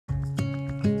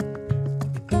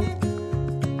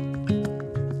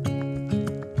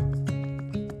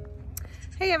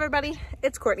everybody,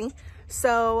 it's Courtney.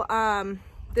 So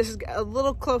this is a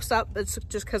little close up. It's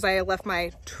just because I left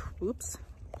my, oops,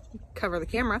 cover the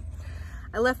camera.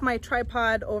 I left my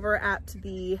tripod over at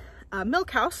the milk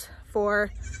house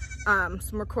for some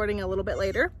recording a little bit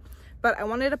later. But I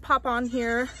wanted to pop on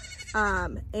here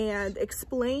and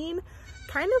explain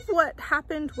kind of what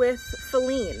happened with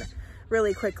Faline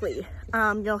really quickly.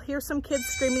 You'll hear some kids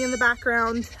screaming in the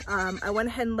background. I went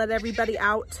ahead and let everybody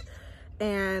out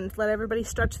and let everybody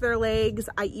stretch their legs.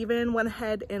 I even went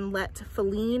ahead and let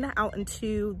Faline out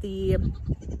into the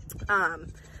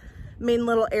main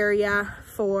little area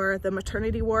for the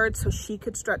maternity ward so she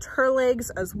could stretch her legs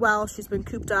as well. She's been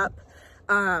cooped up.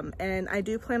 And I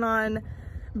do plan on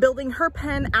building her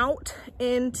pen out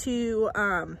into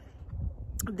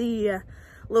the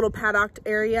little paddocked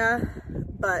area,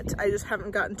 but I just haven't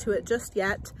gotten to it just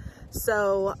yet.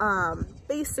 So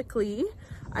basically,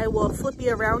 I will flip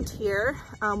you around here.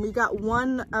 We got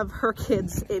one of her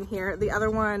kids in here. The other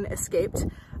one escaped.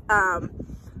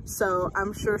 So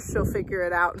I'm sure she'll figure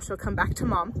it out and she'll come back to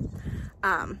mom.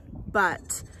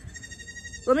 But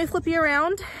let me flip you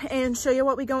around and show you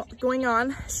what we got going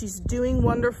on. She's doing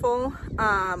wonderful.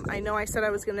 I know I said I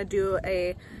was gonna do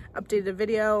a updated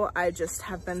video. I just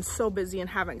have been so busy and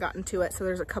haven't gotten to it. So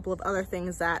there's a couple of other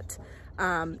things that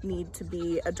need to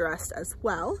be addressed as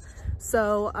well.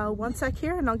 So one sec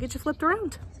here and I'll get you flipped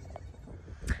around.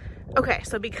 Okay,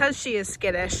 so because she is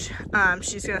skittish,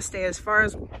 she's gonna stay as far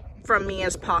as from me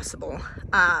as possible.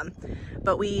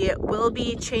 But we will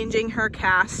be changing her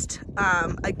cast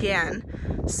again.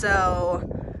 So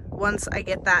once I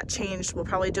get that changed, we'll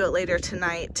probably do it later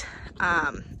tonight.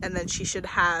 And then she should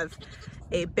have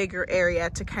a bigger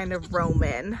area to kind of roam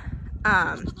in.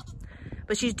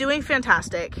 But she's doing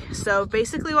fantastic. So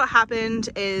basically what happened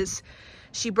is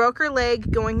she broke her leg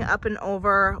going up and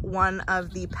over one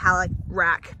of the pallet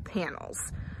rack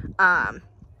panels.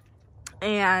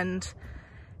 And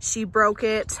she broke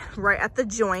it right at the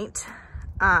joint.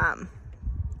 And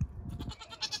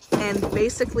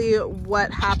basically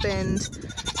what happened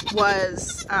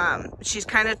was she's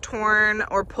kind of torn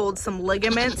or pulled some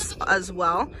ligaments as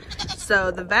well.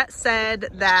 So the vet said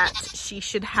that she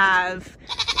should have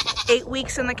 8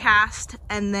 weeks in the cast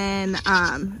and then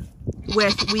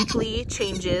with weekly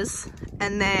changes,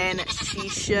 and then she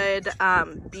should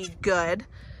be good.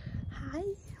 Hi.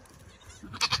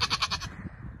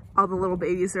 All the little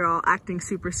babies are all acting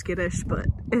super skittish, but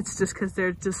it's just because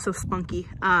they're just so spunky.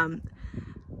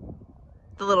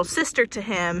 The little sister to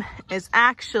him is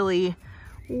actually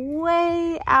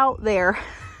way out there.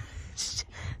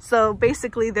 So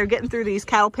basically they're getting through these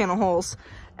cattle panel holes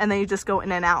and then you just go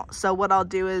in and out. So what I'll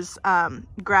do is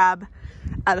grab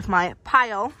out of my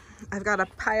pile. I've got a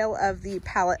pile of the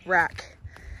pallet rack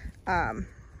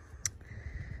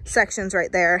sections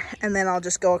right there, and then I'll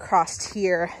just go across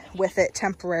here with it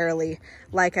temporarily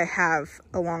like I have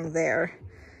along there,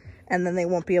 and then they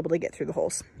won't be able to get through the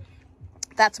holes.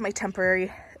 That's my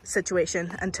temporary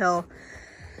situation until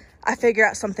I figure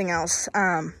out something else.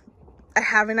 I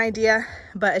have an idea,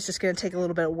 but it's just going to take a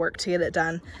little bit of work to get it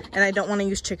done, and I don't want to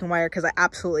use chicken wire because I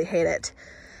absolutely hate it.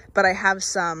 But I have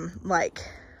some like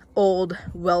old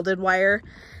welded wire,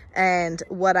 and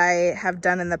what I have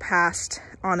done in the past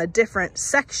on a different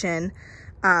section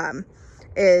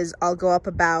is I'll go up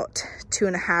about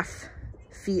 2.5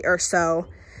 feet or so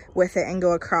with it and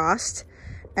go across,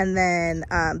 and then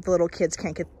the little kids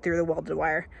can't get through the welded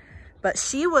wire. But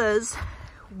she was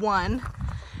one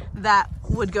that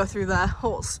would go through the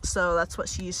holes, so that's what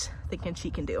she's thinking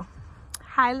she can do.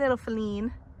 Hi, little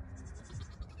Faline.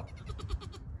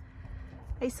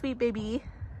 Hey, sweet baby.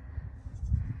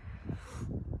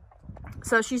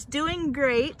 So she's doing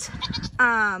great.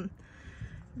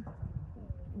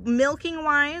 Milking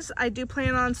wise, I do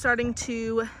plan on starting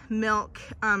to milk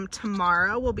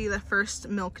tomorrow will be the first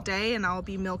milk day, and I'll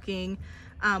be milking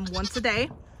once a day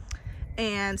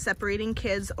and separating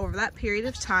kids over that period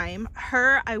of time.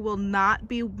 Her, I will not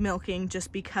be milking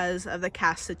just because of the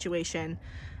cast situation,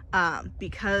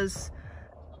 because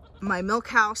my milk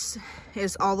house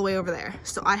is all the way over there.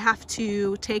 So I have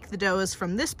to take the does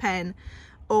from this pen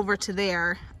over to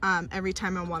there every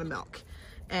time I want to milk.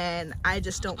 And I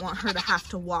just don't want her to have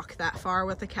to walk that far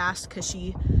with the cast, because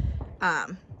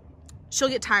she'll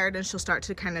get tired and she'll start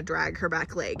to kind of drag her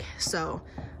back leg. So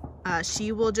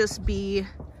she will just be,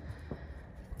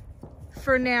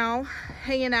 for now,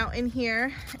 hanging out in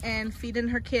here and feeding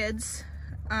her kids.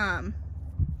 And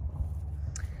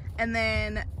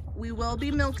then we will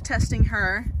be milk testing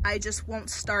her. I just won't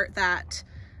start that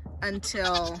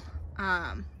until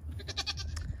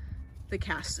the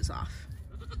cast is off.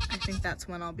 I think that's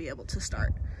when I'll be able to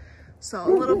start. So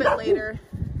a little bit later,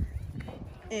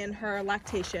 in her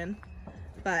lactation,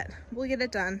 but we'll get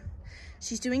it done.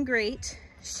 She's doing great.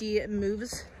 She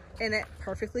moves in it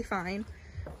perfectly fine.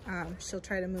 She'll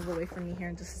try to move away from me here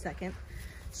in just a second.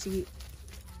 She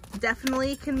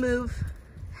definitely can move,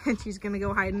 and she's gonna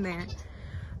go hide in there.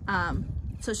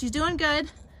 So she's doing good.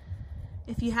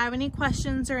 If you have any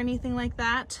questions or anything like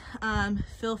that,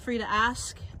 feel free to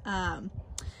ask.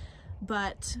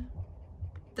 But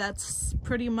that's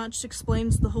pretty much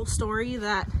explains the whole story,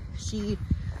 that she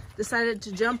decided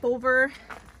to jump over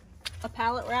a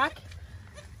pallet rack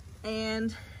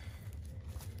and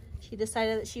she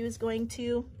decided that she was going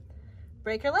to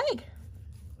break her leg.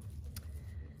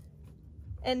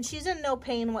 And she's in no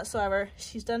pain whatsoever.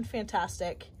 She's done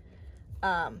fantastic.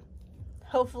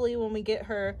 Hopefully when we get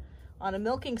her on a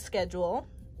milking schedule,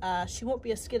 she won't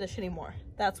be as skittish anymore.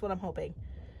 That's what I'm hoping.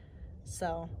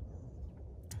 So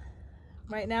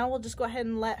right now we'll just go ahead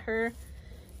and let her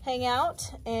hang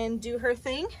out and do her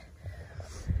thing.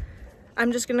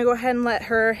 I'm just gonna go ahead and let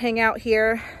her hang out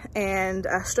here and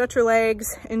stretch her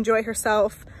legs, enjoy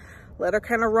herself, let her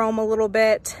kind of roam a little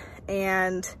bit,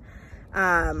 and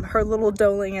her little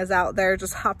doeling is out there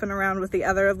just hopping around with the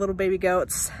other little baby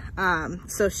goats.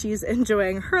 So she's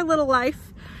enjoying her little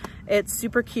life. It's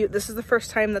super cute. This is the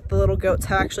first time that the little goats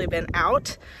have actually been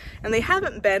out, and they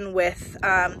haven't been with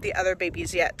the other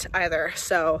babies yet either.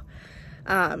 So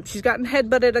she's gotten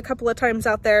headbutted a couple of times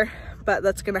out there, but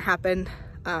that's gonna happen.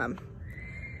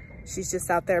 She's just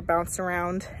out there bouncing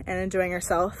around and enjoying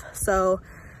herself. So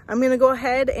I'm gonna go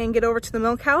ahead and get over to the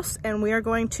milk house, and we are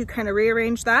going to kind of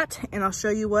rearrange that, and I'll show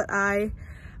you what I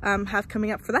have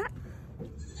coming up for that.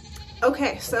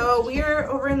 Okay, so we are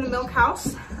over in the milk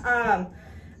house.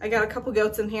 I got a couple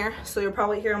goats in here, so you'll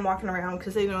probably hear them walking around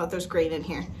because they know that there's grain in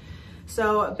here.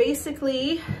 So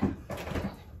basically,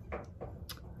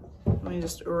 let me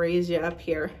just raise you up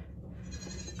here.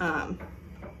 What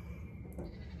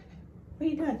are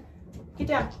you doing? Get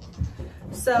down.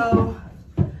 So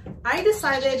I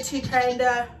decided to kind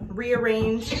of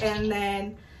rearrange, and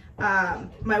then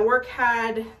my work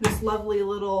had this lovely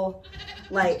little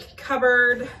like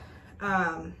cupboard.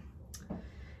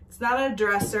 It's not a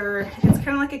dresser, it's kind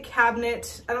of like a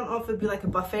cabinet. I don't know if it'd be like a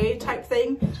buffet type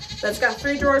thing. That's got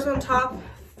 3 drawers on top,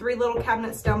 3 little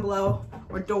cabinets down below,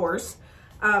 or doors.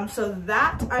 So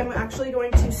that I'm actually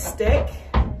going to stick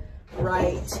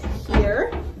right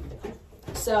here.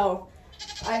 So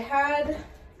I had,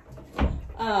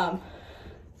 I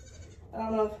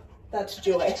don't know if that's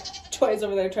Joy. Joy's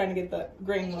over there trying to get the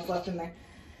grain what's left in there.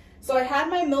 So I had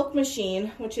my milk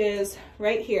machine, which is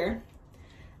right here.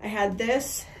 I had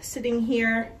this sitting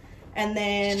here, and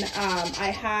then I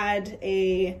had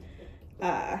a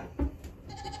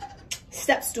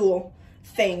step stool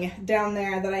thing down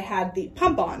there that I had the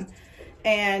pump on.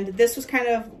 And this was kind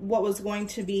of what was going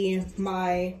to be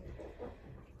my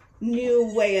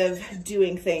new way of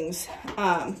doing things.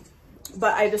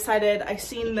 But I decided, I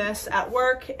seen this at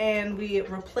work, and we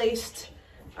replaced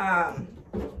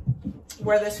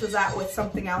where this was at with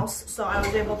something else. So I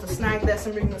was able to snag this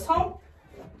and bring this home.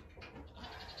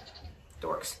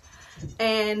 Dorks.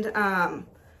 And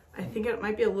I think it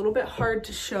might be a little bit hard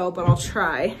to show, but I'll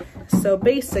try. So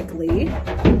basically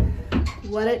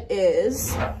what it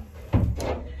is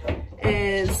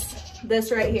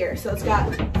this right here. So it's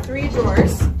got 3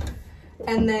 drawers,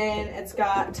 and then it's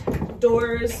got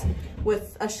doors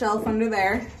with a shelf under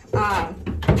there.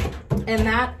 And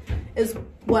that is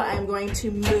what I'm going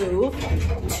to move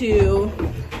to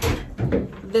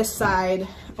this side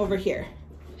over here.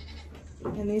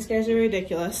 And these guys are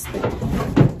ridiculous.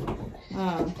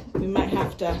 We might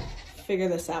have to figure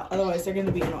this out, otherwise they're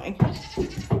gonna be annoying.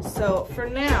 So for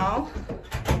now,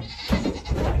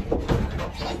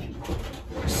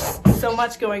 so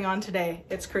much going on today,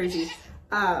 it's crazy.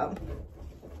 I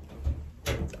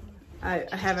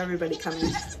have everybody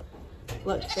coming.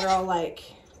 Look, they're all like,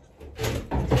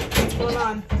 what's going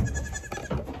on?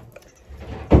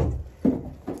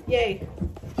 Yay.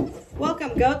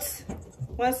 Welcome, goats.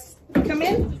 Let's come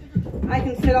in. I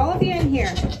can fit all of you in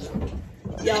here.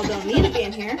 Y'all don't need to be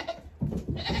in here.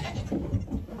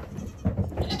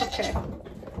 Okay.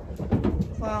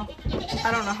 Well,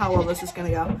 I don't know how well this is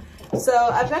gonna go. So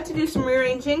I've got to do some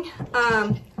rearranging,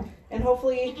 and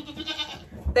hopefully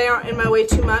they aren't in my way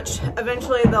too much.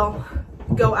 Eventually they'll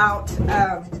go out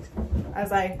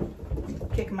as I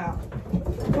kick them out.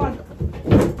 Come on.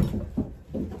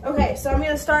 Okay, so I'm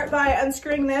gonna start by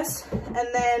unscrewing this, and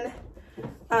then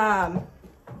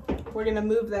we're gonna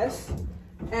move this.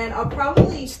 And I'll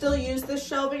probably still use this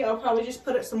shelving. I'll probably just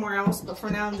put it somewhere else, but for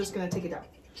now I'm just gonna take it down.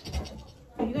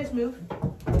 Can you guys move?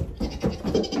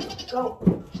 Go.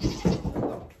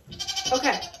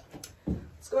 Okay,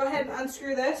 let's go ahead and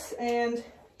unscrew this and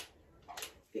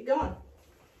get going.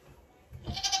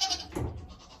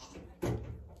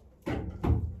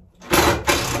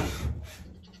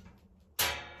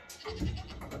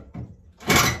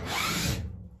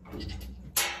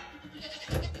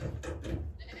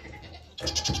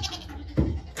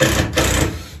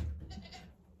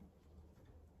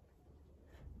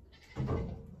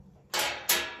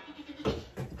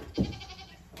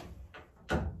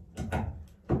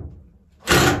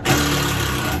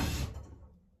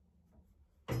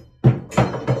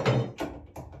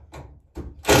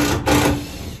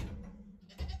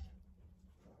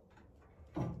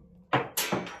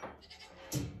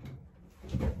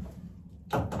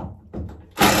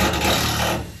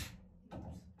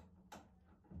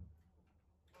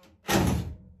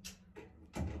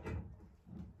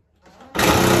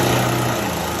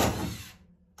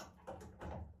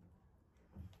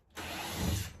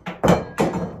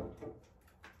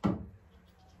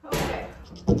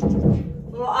 A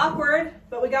little awkward,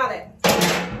 but we got it.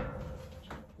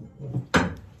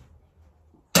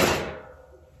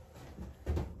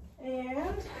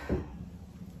 And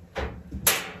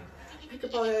pick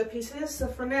up all the other pieces. So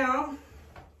for now,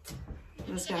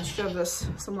 I'm just gonna shove this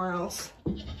somewhere else.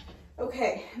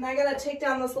 Okay, now I gotta take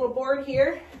down this little board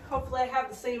here. Hopefully I have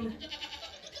the same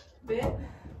bit.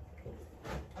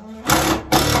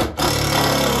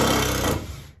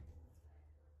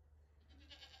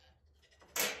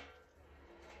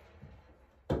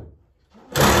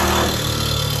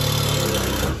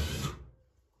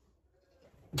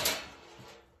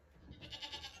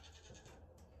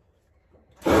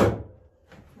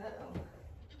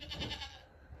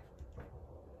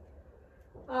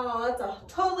 Oh, that's a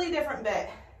totally different bit.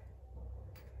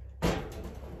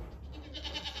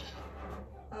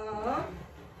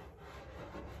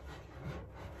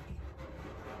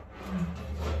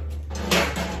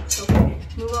 Okay,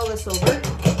 move all this over.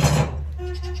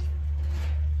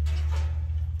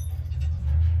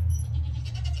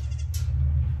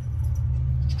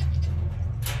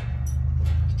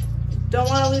 Don't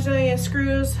want to lose any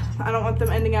screws. I don't want them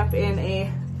ending up in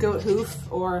a goat hoof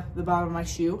or the bottom of my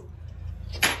shoe.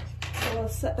 So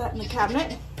let's set that in the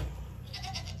cabinet.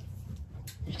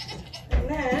 And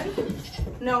then,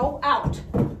 no, out.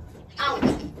 Out.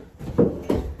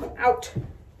 Out.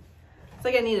 It's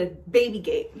like I need a baby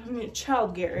gate. I need a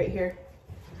child gate right here.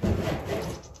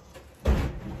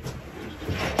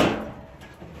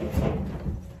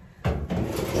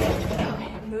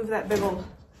 Okay, move that big old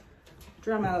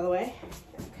drum out of the way.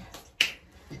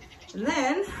 And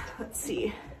then, let's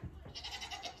see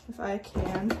if I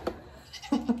can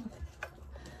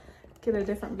get a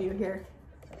different view here.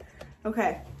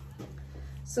 Okay,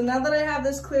 so now that I have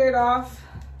this cleared off,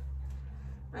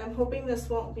 I'm hoping this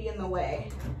won't be in the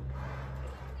way.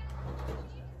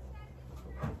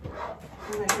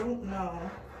 And I don't know.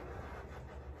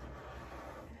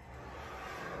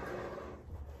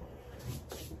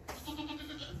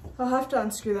 I'll have to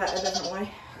unscrew that a different way.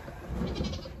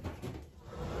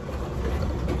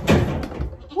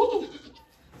 Woo!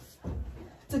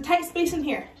 It's a tight space in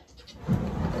here.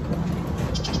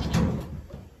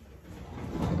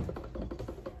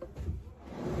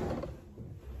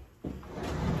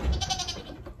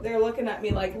 They're looking at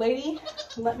me like, lady,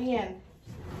 let me in.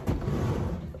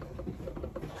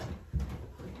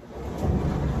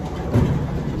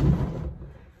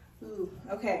 Ooh,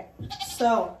 okay,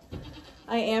 so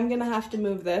I am gonna have to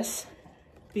move this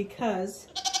because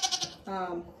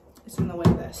it's in the way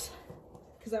of this.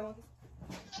 Because I want this.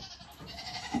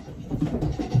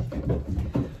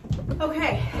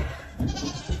 Okay,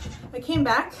 I came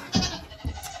back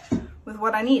with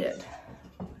what I needed.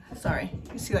 Sorry,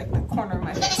 you see like the corner of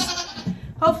my face.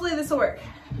 Hopefully this will work.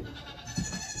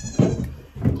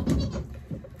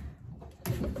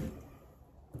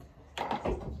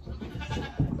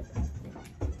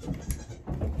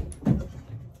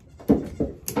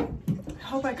 I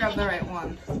hope I grabbed the right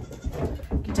one.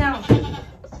 Get down.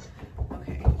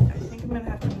 Okay, I think I'm gonna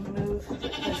have to move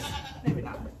this. Maybe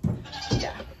not.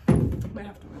 Yeah, I might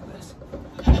have to move this.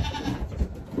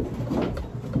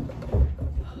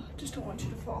 Just don't want you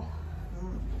to fall.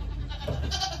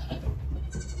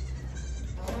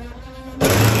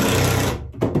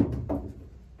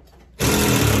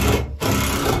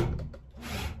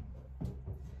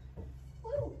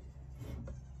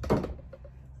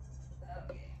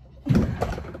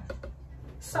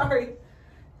 Sorry,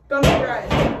 bumpy ride.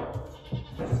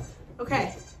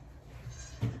 Okay,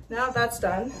 now that's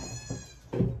done.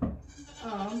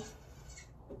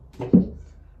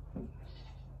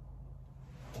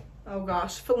 Oh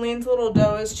gosh, Faline's little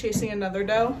doe is chasing another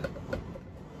doe.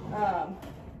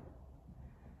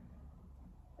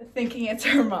 thinking it's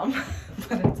her mom,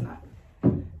 but it's not.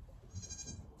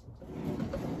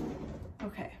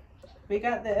 Okay, we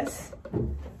got this,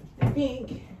 I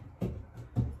think,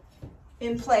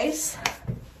 in place.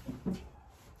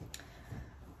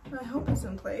 I hope it's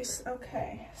in place.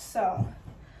 Okay, so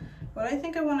what I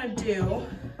think I want to do,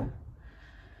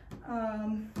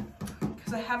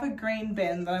 because I have a grain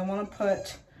bin that I want to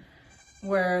put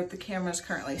where the camera is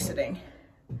currently sitting.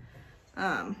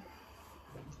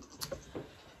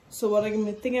 So what I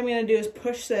think I'm going to do is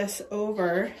push this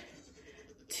over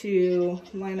to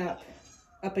line up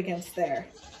against there,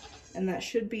 and that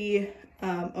should be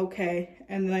okay.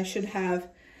 And then I should have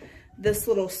this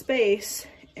little space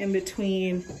in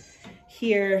between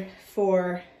here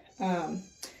for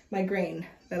my grain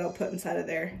that I'll put inside of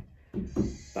their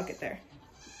bucket there.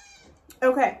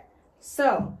 Okay,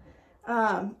 so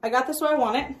I got this where I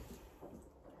want it.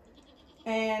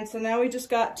 And so now we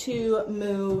just got to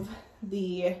move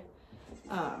the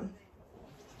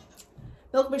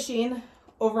milk machine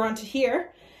over onto here,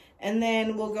 and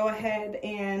then we'll go ahead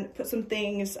and put some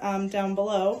things down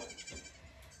below.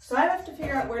 So I have to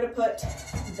figure out where to put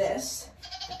this.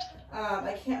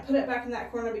 I can't put it back in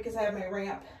that corner because I have my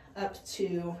ramp up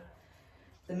to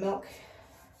the milk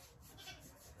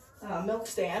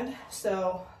stand,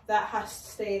 so that has to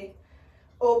stay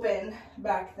open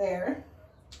back there.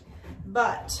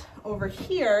 But over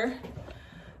here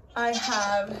I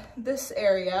have this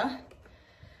area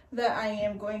that I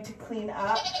am going to clean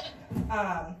up,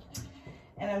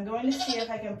 and I'm going to see if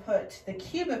I can put the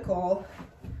cubicle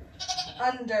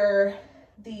under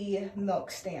the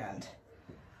milk stand.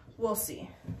 We'll see.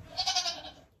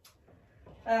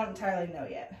 I don't entirely know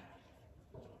yet,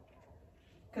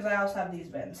 because I also have these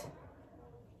bins.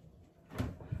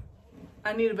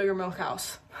 I need a bigger milk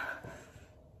house.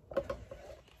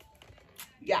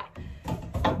 Yeah.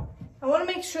 I want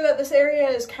to make sure that this area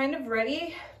is kind of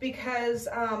ready because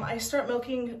I start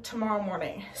milking tomorrow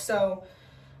morning. So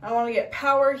I want to get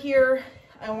power here.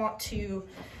 I want to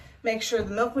make sure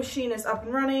the milk machine is up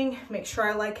and running, make sure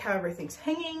I like how everything's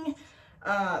hanging,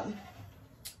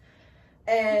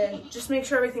 and just make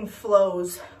sure everything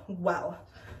flows well.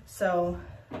 So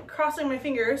crossing my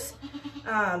fingers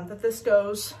that this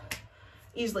goes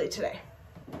easily today.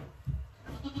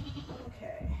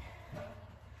 Okay.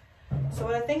 So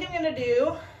what I think I'm gonna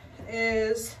do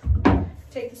is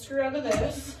take the screw out of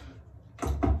this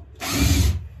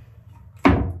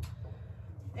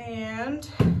and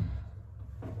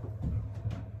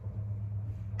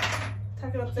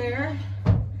tuck it up there.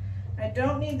 I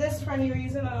don't need this for any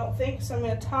reason, I don't think, so I'm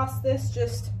going to toss this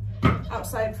just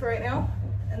outside for right now.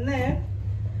 And then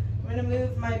I'm going to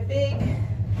move my big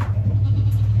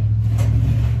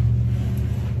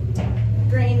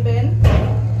grain bin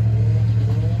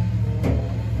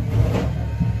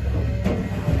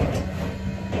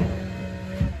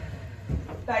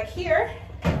back here.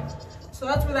 So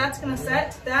that's where that's going to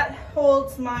set. That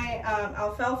holds my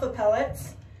alfalfa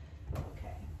pellets.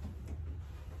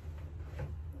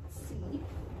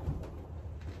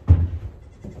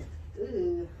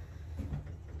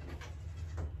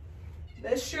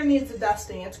 This sure needs a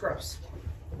dusting, it's gross.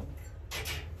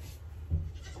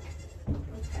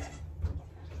 Okay.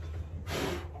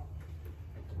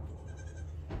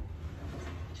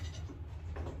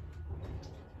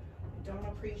 Don't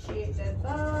appreciate dead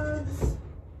bugs.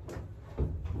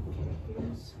 Okay,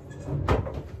 here's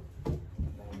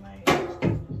my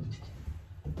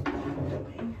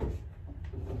doing.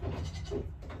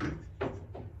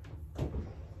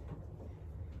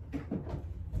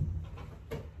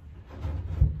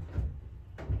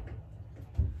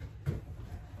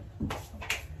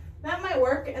 That might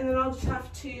work, and then I'll just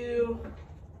have to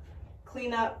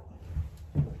clean up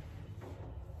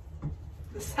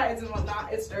the sides and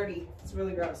whatnot. It's dirty. It's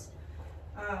really gross.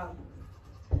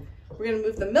 We're going to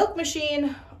move the milk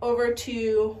machine over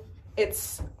to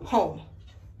its home.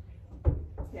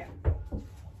 Yeah.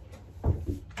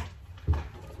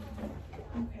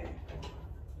 Okay.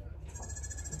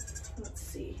 Let's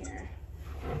see here.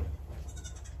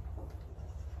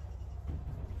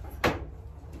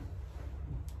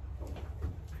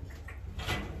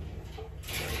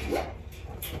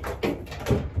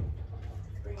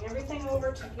 Bring everything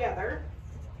over together.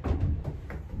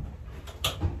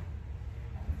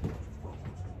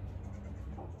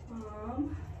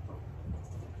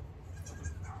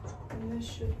 And this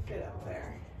should fit up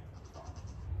there.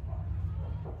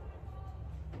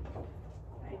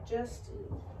 I just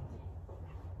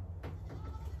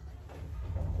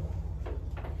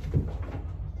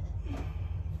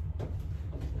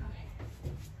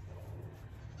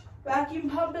vacuum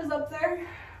pump is up there.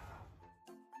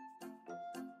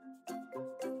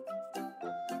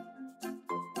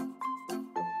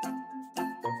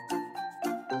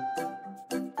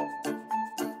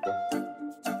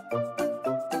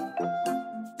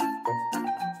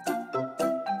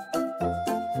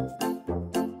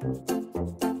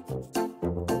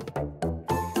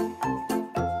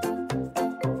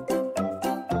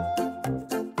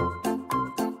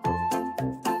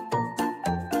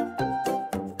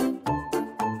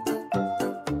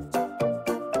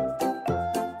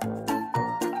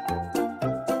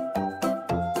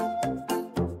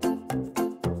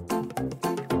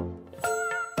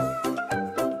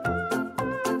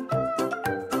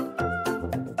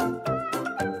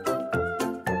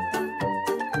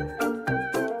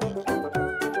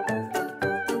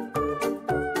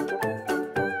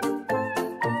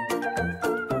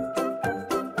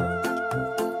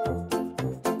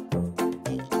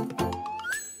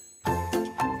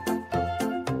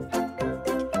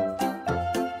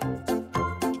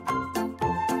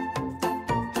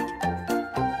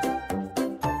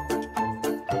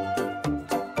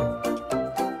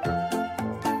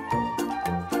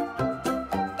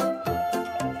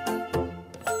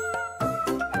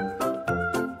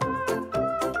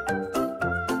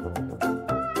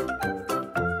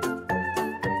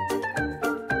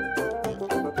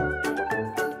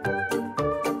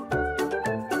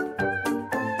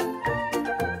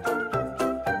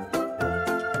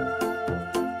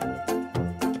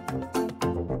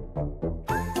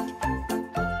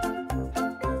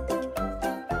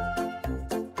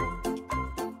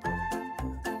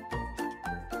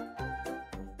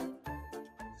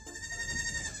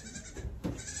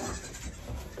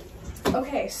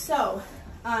 Okay, so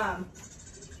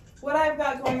what I've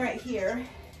got going right here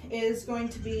is going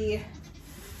to be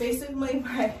basically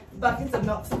my buckets of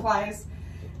milk supplies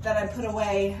that I put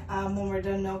away when we're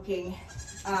done milking.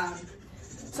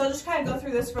 So I'll just kind of go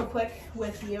through this real quick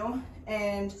with you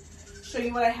and show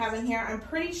you what I have in here. I'm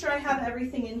pretty sure I have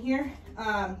everything in here.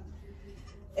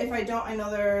 If I don't, I know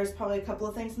there's probably a couple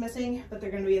of things missing, but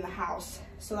they're going to be in the house,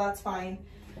 so that's fine.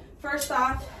 First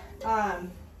off,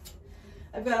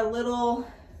 I've got a little,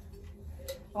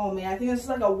 oh man, I think this is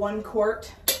like a 1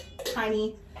 quart,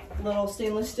 tiny little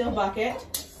stainless steel bucket.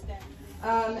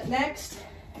 Next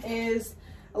is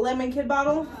a lemon kid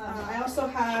bottle. I also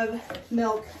have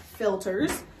milk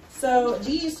filters. So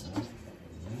these,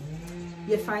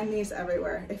 you find these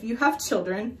everywhere. If you have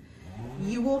children,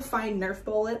 you will find Nerf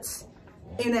bullets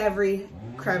in every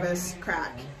crevice,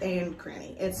 crack, and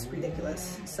cranny. It's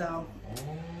ridiculous. So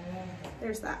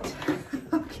there's that.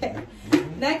 Okay,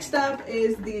 next up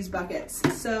is these buckets.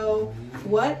 So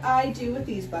what I do with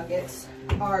these buckets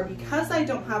are, because I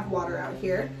don't have water out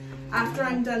here, after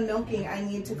I'm done milking, I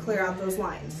need to clear out those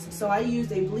lines. So I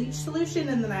use a bleach solution,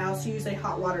 and then I also use a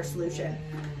hot water solution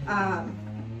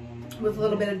with a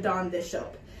little bit of Dawn dish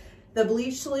soap. The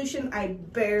bleach solution, I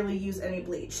barely use any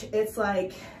bleach. It's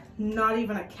like not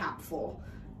even a capful.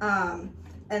 And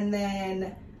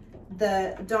then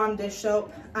the Dawn dish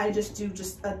soap, I just do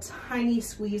just a tiny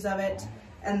squeeze of it,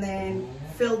 and then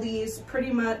fill these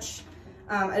pretty much,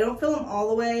 I don't fill them all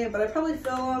the way, but I probably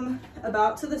fill them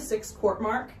about to the 6 quart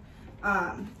mark.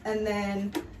 And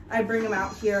then I bring them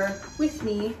out here with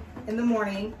me in the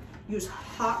morning, use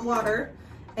hot water,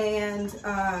 and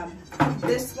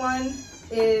this one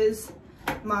is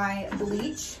my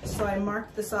bleach. So I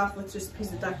marked this off with just a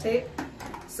piece of duct tape.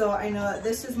 So I know that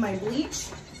this is my bleach,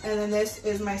 and then this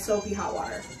is my soapy hot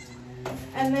water.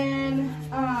 And then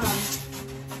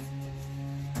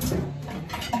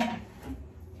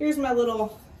here's my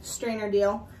little strainer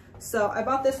deal. So I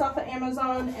bought this off of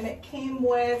Amazon, and it came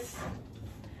with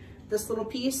this little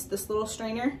piece, this little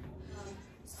strainer.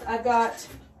 So I've got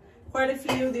quite a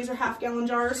few. These are half-gallon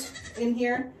jars in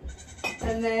here.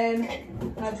 And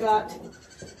then I've got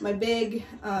my big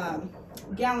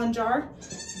gallon jar.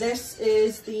 This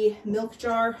is the milk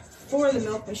jar for the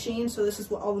milk machine. So this is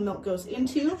what all the milk goes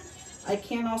into. I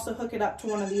can also hook it up to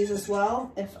one of these as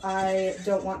well if I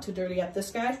don't want to dirty up this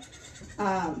guy.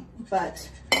 But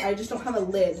I just don't have a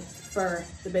lid for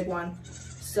the big one.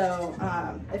 So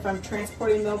if I'm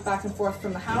transporting milk back and forth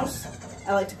from the house,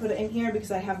 I like to put it in here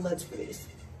because I have lids for these.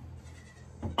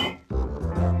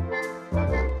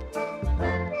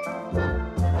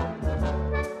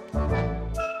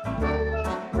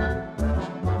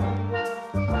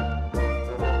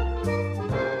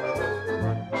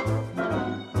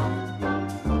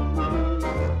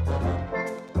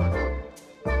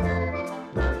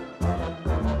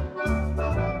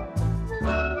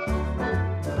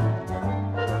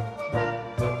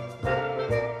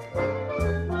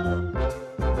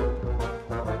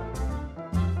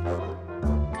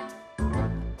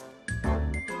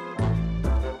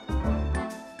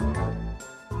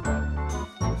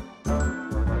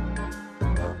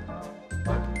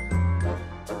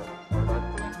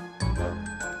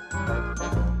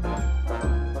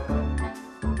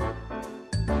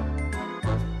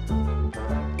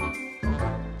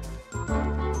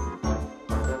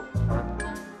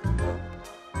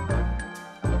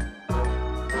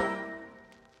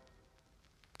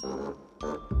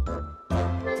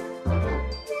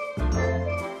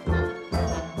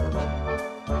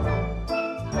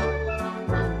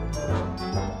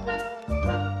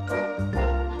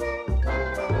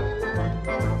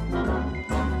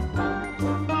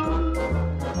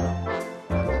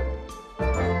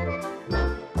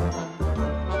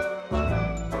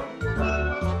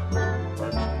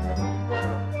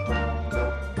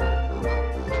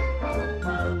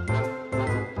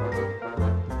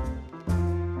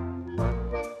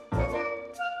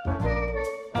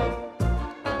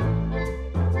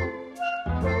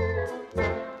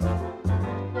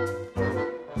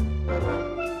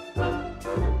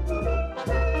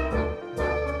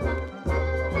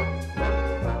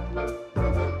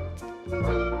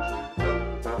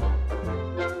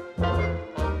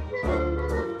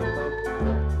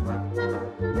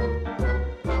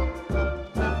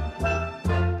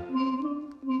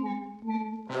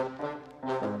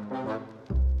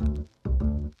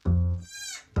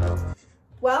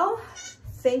 Well,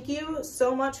 thank you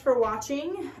so much for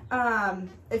watching.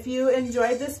 If you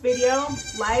enjoyed this video,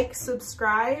 like,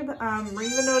 subscribe,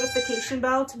 ring the notification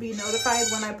bell to be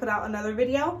notified when I put out another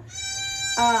video.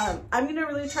 I'm gonna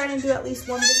really try and do at least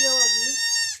one video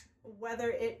a week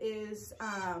whether it is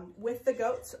with the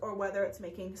goats or whether it's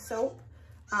making soap.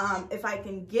 If I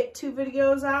can get 2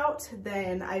 videos out,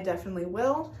 then I definitely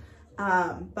will.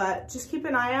 But just keep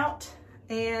an eye out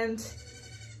and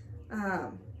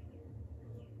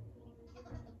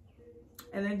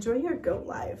enjoy your goat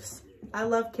lives. I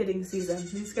love kidding season.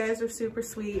 These guys are super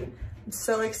sweet. I'm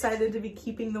so excited to be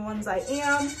keeping the ones I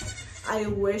am. I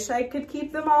wish I could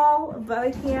keep them all, but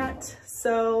I can't.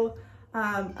 So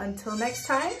until next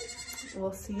time,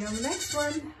 we'll see you on the next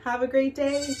one. Have a great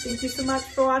day. Thank you so much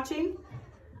for watching.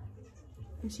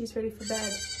 And she's ready for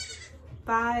bed.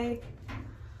 Bye.